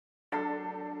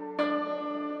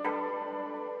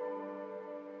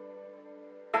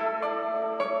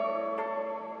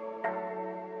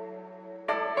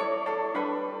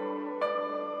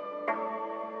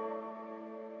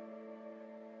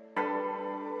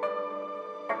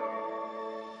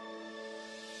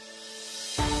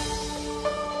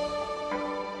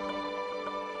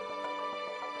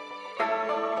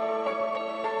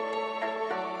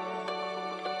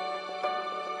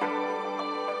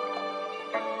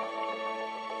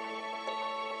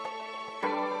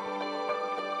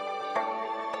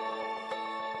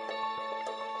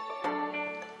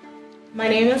My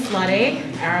name is Lade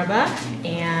Araba,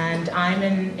 and I'm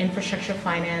an infrastructure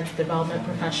finance development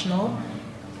professional.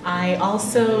 I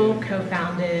also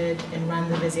co-founded and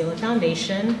run the Viziola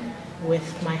Foundation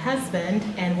with my husband,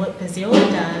 and what Viziola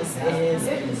does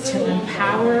is to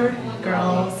empower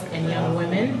girls and young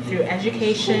women through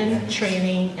education,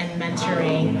 training, and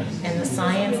mentoring in the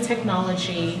science,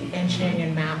 technology, engineering,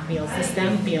 and math fields, the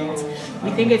STEM fields. We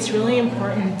think it's really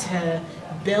important to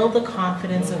build the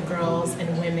confidence of girls and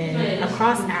women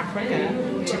across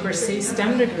Africa to pursue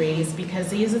STEM degrees, because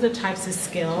these are the types of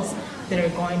skills that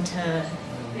are going to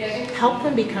help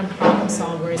them become problem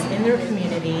solvers in their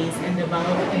communities and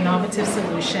develop innovative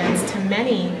solutions to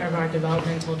many of our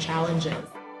developmental challenges.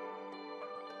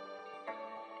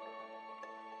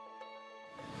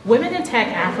 Women in Tech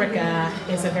Africa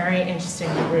is a very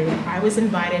interesting group. I was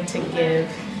invited to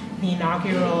give the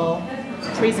inaugural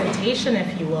presentation,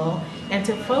 if you will, and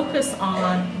to focus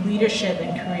on leadership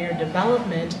and career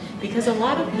development, because a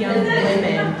lot of young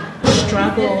women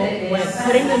struggle with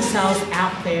putting themselves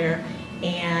out there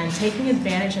and taking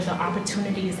advantage of the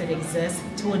opportunities that exist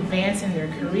to advance in their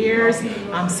careers.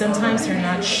 Sometimes they're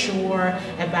not sure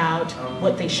about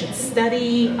what they should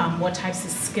study, what types of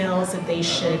skills that they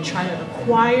should try to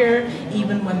acquire,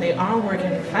 even when they are working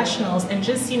professionals, and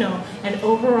just, an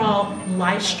overall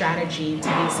life strategy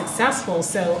to be successful.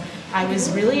 So I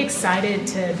was really excited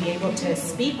to be able to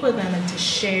speak with them and to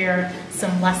share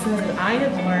some lessons that I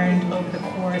have learned over the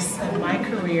course of my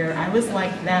career. I was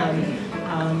like them,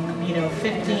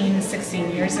 15,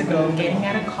 16 years ago, getting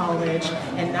out of college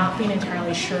and not being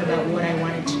entirely sure about what I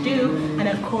wanted to do. And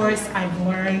of course, I've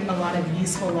learned a lot of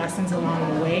useful lessons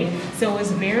along the way. So it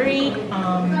was very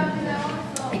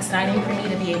exciting for me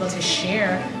to be able to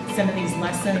share some of these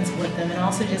lessons with them, and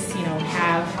also just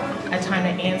have a time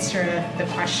to answer the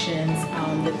questions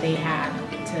that they had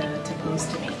to pose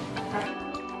to me.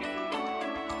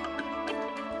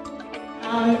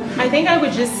 I think I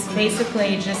would just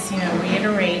basically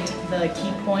reiterate the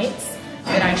key points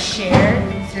that I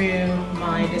shared through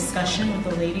my discussion with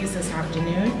the ladies this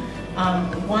afternoon.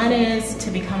 One is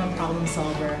to become a problem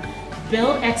solver.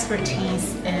 Build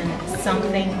expertise in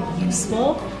something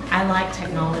useful. I like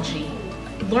technology.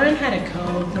 Learn how to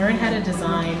code, learn how to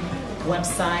design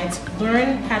websites,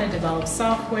 learn how to develop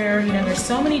software. There's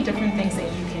so many different things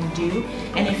that you can do,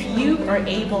 and if you are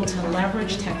able to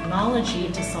leverage technology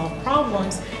to solve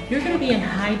problems, you're going to be in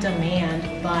high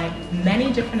demand by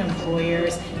many different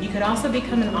employers. You could also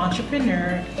become an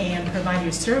entrepreneur and provide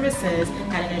your services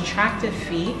at an attractive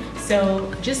fee.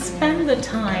 So just spend the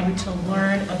time to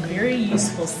learn a very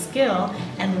useful skill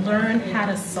and learn how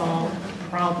to solve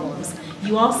problems.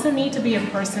 You also need to be a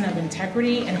person of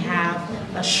integrity and have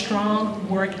a strong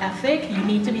work ethic. You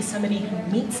need to be somebody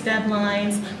who meets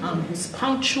deadlines, who's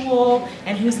punctual,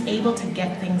 and who's able to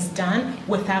get things done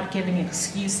without giving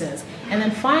excuses. And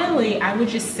then finally, I would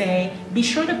just say, be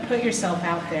sure to put yourself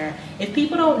out there. If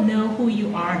people don't know who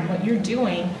you are and what you're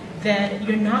doing, then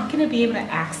you're not going to be able to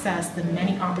access the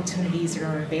many opportunities that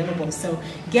are available. So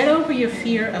get over your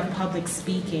fear of public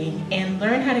speaking and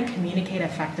learn how to communicate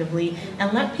effectively,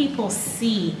 and let people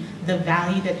see the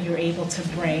value that you're able to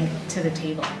bring to the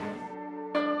table.